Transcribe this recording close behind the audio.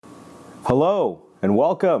Hello and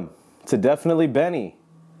welcome to Definitely Benny.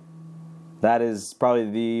 That is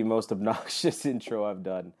probably the most obnoxious intro I've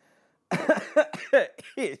done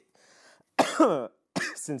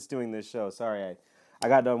since doing this show. Sorry, I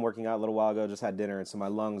got done working out a little while ago, just had dinner, and so my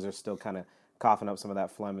lungs are still kind of coughing up some of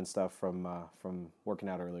that phlegm and stuff from working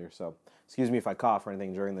out earlier. So excuse me if I cough or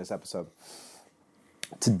anything during this episode.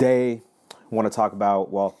 Today, I want to talk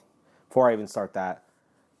about, well, before I even start that,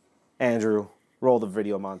 Andrew, roll the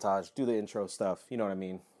video montage, do the intro stuff, you know what I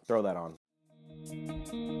mean, throw that on.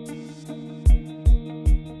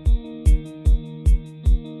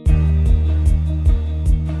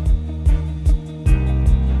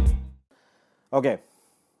 Okay,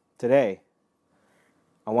 today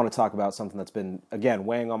I want to talk about something that's been, again,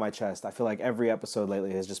 weighing on my chest. I feel like every episode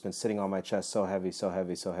lately has just been sitting on my chest so heavy,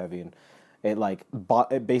 and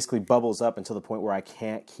it basically bubbles up until the point where I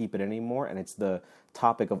can't keep it anymore, and it's the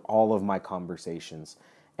topic of all of my conversations.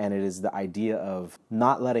 And it is the idea of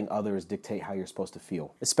not letting others dictate how you're supposed to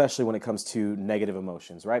feel, especially when it comes to negative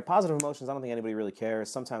emotions, right? Positive emotions, I don't think anybody really cares.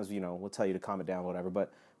 Sometimes, we'll tell you to calm it down, whatever.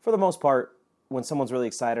 But for the most part, when someone's really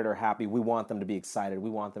excited or happy, we want them to be excited. We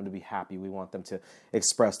want them to be happy. We want them to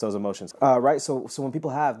express those emotions, right? So when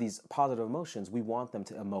people have these positive emotions, we want them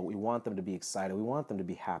to emote. We want them to be excited. We want them to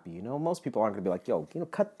be happy. Most people aren't going to be like, yo,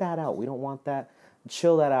 cut that out. We don't want that.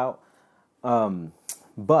 Chill that out.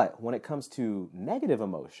 But when it comes to negative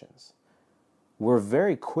emotions, we're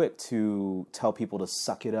very quick to tell people to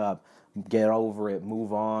suck it up, get over it,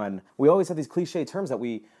 move on. We always have these cliche terms that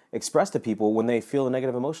we express to people when they feel the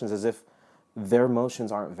negative emotions as if their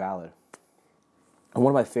emotions aren't valid. And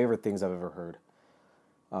one of my favorite things I've ever heard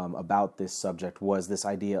about this subject was this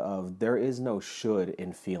idea of there is no should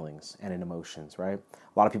in feelings and in emotions, right?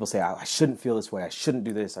 A lot of people say, I shouldn't feel this way. I shouldn't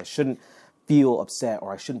do this. I shouldn't feel upset,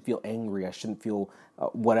 or I shouldn't feel angry. I shouldn't feel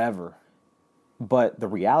whatever. But the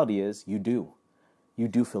reality is you do. You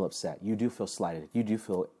do feel upset. You do feel slighted. You do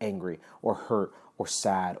feel angry or hurt or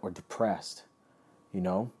sad or depressed.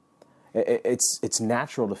 It's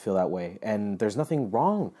natural to feel that way, and there's nothing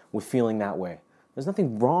wrong with feeling that way. There's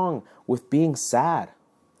nothing wrong with being sad,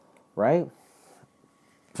 right?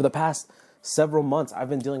 For the past several months, I've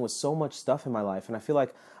been dealing with so much stuff in my life, and I feel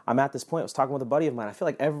like I'm at this point. I was talking with a buddy of mine. I feel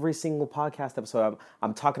like every single podcast episode,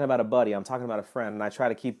 I'm talking about a buddy, I'm talking about a friend, and I try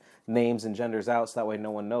to keep names and genders out so that way no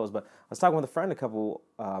one knows. But I was talking with a friend a couple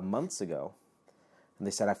months ago, and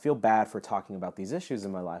they said, I feel bad for talking about these issues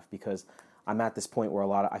in my life because I'm at this point where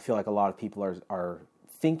I feel like a lot of people are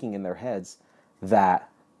thinking in their heads that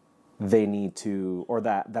they need to, or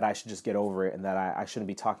that I should just get over it and that I shouldn't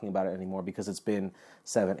be talking about it anymore because it's been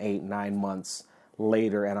 7, 8, 9 months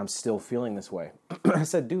later and I'm still feeling this way. I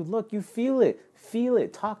said, dude, look, you feel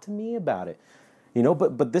it, talk to me about it.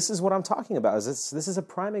 But this is what I'm talking about. This is a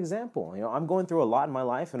prime example. I'm going through a lot in my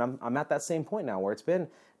life, and I'm at that same point now where it's been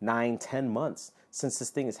 9, 10 months since this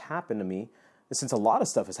thing has happened to me. Since a lot of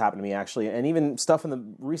stuff has happened to me, actually, and even stuff in the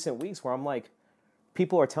recent weeks where I'm like,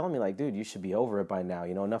 people are telling me like, dude, you should be over it by now.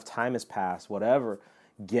 Enough time has passed, whatever.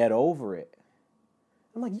 Get over it.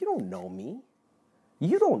 I'm like, you don't know me.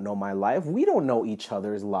 You don't know my life. We don't know each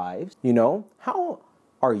other's lives. How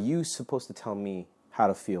are you supposed to tell me how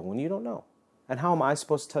to feel when you don't know? And how am I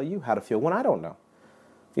supposed to tell you how to feel when I don't know?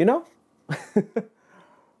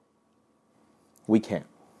 We can't.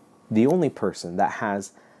 The only person that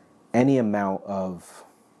has any amount of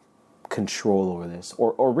control over this,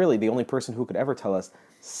 or really the only person who could ever tell us,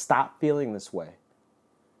 stop feeling this way,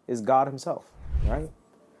 is God himself, right?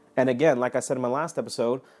 And again, like I said in my last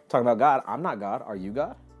episode, talking about God, I'm not God. Are you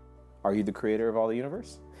God? Are you the creator of all the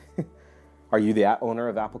universe? Are you the owner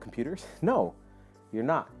of Apple computers? No, you're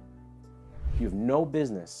not. You have no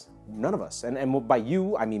business, none of us. And by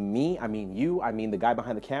you, I mean me, I mean you, I mean the guy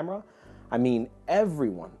behind the camera, I mean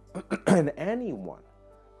everyone and anyone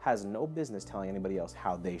has no business telling anybody else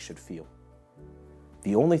how they should feel.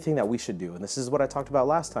 The only thing that we should do, and this is what I talked about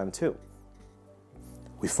last time too,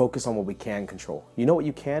 we focus on what we can control. You know what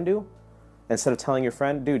you can do? Instead of telling your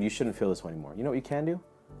friend, dude, you shouldn't feel this way anymore. You know what you can do?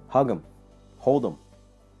 Hug them, hold them.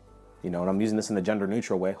 And I'm using this in the gender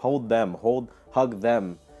neutral way. Hold them, hug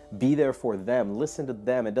them, be there for them, listen to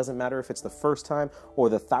them. It doesn't matter if it's the first time or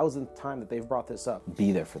the 1,000th time that they've brought this up.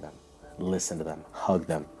 Be there for them, listen to them, hug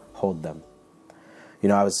them, hold them.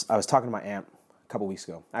 I was talking to my aunt a couple weeks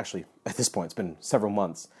ago. Actually, at this point, it's been several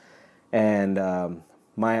months. And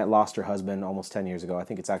my aunt lost her husband almost 10 years ago. I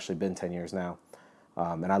think it's actually been 10 years now.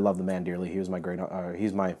 And I love the man dearly. He was one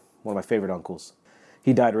of my favorite uncles.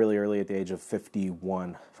 He died really early at the age of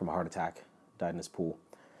 51 from a heart attack. Died in his pool.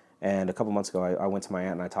 And a couple months ago, I went to my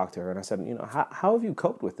aunt and I talked to her and I said, how have you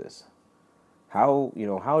coped with this? How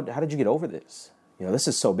did you get over this? You know, this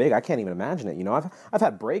is so big, I can't even imagine it. You know, I've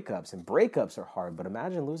had breakups, and breakups are hard, but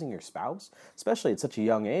imagine losing your spouse, especially at such a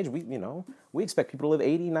young age. We expect people to live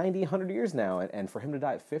 80, 90, 100 years now, and for him to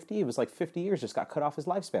die at 50, it was like 50 years just got cut off his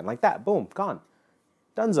lifespan. Like that, boom, gone.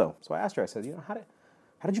 Dunzo. So I asked her, I said, you know, how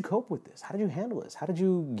did you cope with this? How did you handle this? How did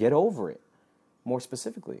you get over it? More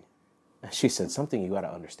specifically. And she said, something you got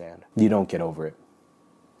to understand. You don't get over it.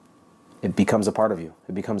 It becomes a part of you.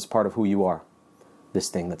 It becomes part of who you are, this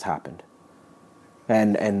thing that's happened.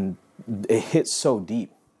 And it hit so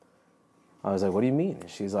deep. I was like, what do you mean? And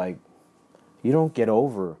she's like, you don't get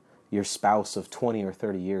over your spouse of 20 or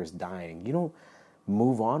 30 years dying. You don't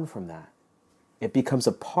move on from that. It becomes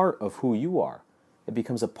a part of who you are. It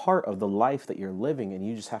becomes a part of the life that you're living, and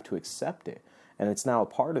you just have to accept it. And it's now a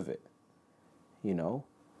part of it, you know?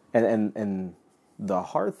 And the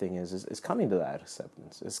hard thing is coming to that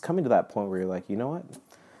acceptance. It's coming to that point where you're like, you know what?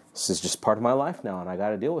 This is just part of my life now, and I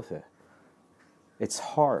got to deal with it. It's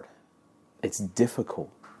hard. It's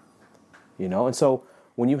difficult, you know? And so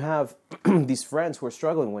when you have these friends who are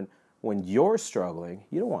struggling, when you're struggling,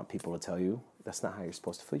 you don't want people to tell you that's not how you're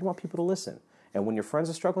supposed to feel. You want people to listen. And when your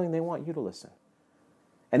friends are struggling, they want you to listen.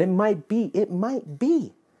 And it might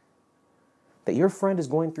be that your friend is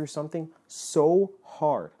going through something so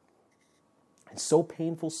hard and so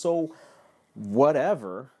painful, so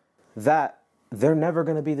whatever, that they're never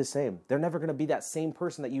going to be the same. They're never going to be that same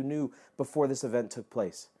person that you knew before this event took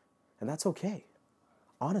place. And that's okay.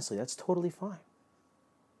 Honestly, that's totally fine.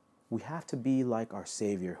 We have to be like our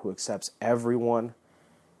Savior, who accepts everyone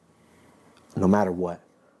no matter what,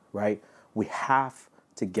 right? We have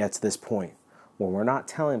to get to this point where we're not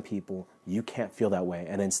telling people you can't feel that way.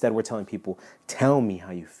 And instead we're telling people, tell me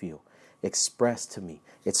how you feel. Express to me.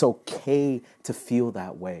 It's okay to feel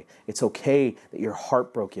that way. It's okay that you're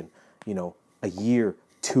heartbroken, you know, a year,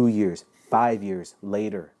 2 years, 5 years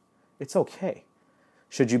later. It's okay.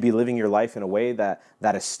 Should you be living your life in a way that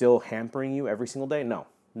is still hampering you every single day? No.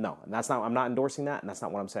 And I'm not endorsing that, and that's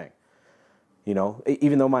not what I'm saying. You know,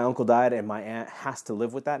 even though my uncle died and my aunt has to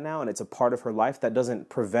live with that now, and it's a part of her life, that doesn't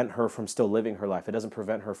prevent her from still living her life. It doesn't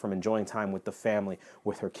prevent her from enjoying time with the family,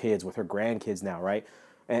 with her kids, with her grandkids now, right?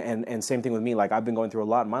 And same thing with me. Like, I've been going through a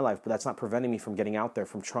lot in my life, but that's not preventing me from getting out there,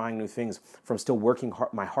 from trying new things, from still working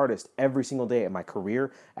my hardest every single day at my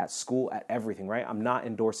career, at school, at everything, right? I'm not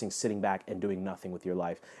endorsing sitting back and doing nothing with your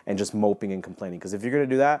life and just moping and complaining. Because if you're going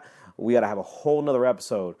to do that, we got to have a whole nother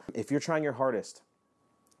episode. If you're trying your hardest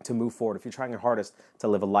to move forward, if you're trying your hardest to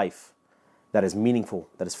live a life that is meaningful,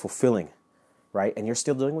 that is fulfilling, right? And you're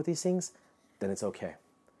still dealing with these things, then it's okay.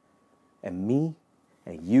 And me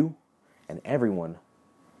and you and everyone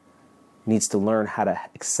needs to learn how to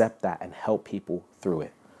accept that and help people through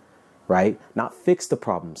it, right? Not fix the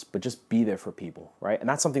problems, but just be there for people, right? And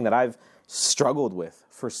that's something that I've struggled with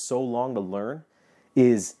for so long to learn,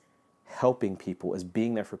 is helping people, is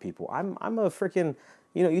being there for people. I'm a freaking,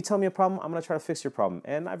 you know, you tell me a problem, I'm going to try to fix your problem.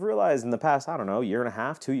 And I've realized in the past, I don't know, year and a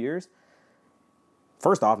half, 2 years,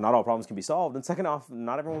 first off, not all problems can be solved. And second off,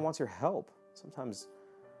 not everyone wants your help. Sometimes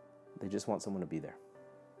they just want someone to be there.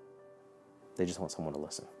 They just want someone to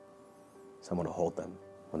listen. Someone to hold them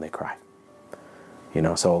when they cry. You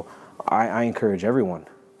know, so I encourage everyone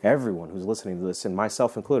who's listening to this, and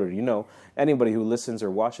myself included, you know, anybody who listens or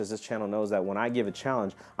watches this channel knows that when I give a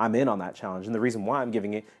challenge, I'm in on that challenge. And the reason why I'm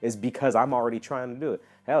giving it is because I'm already trying to do it.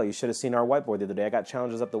 Hell, you should have seen our whiteboard the other day. I got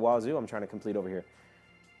challenges up the wazoo I'm trying to complete over here.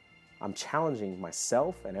 I'm challenging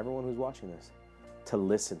myself and everyone who's watching this to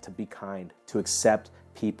listen, to be kind, to accept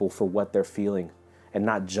people for what they're feeling and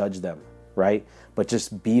not judge them, right? But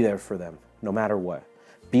just be there for them, no matter what.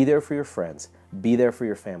 Be there for your friends. Be there for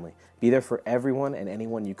your family. Be there for everyone and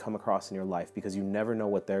anyone you come across in your life, because you never know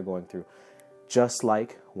what they're going through. Just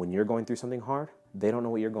like when you're going through something hard, they don't know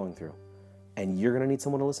what you're going through. And you're going to need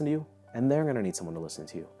someone to listen to you, and they're going to need someone to listen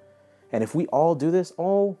to you. And if we all do this,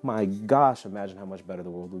 oh my gosh, imagine how much better the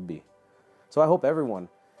world would be. So I hope everyone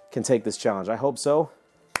can take this challenge. I hope so.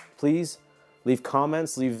 Please leave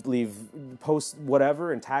comments, leave post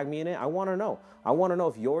whatever, and tag me in it. I want to know. I want to know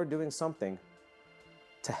if you're doing something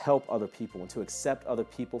to help other people and to accept other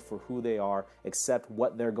people for who they are, accept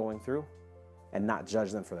what they're going through, and not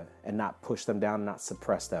judge them for that, and not push them down, and not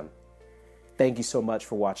suppress them. Thank you so much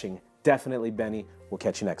for watching. Definitely Benny. We'll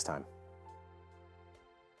catch you next time.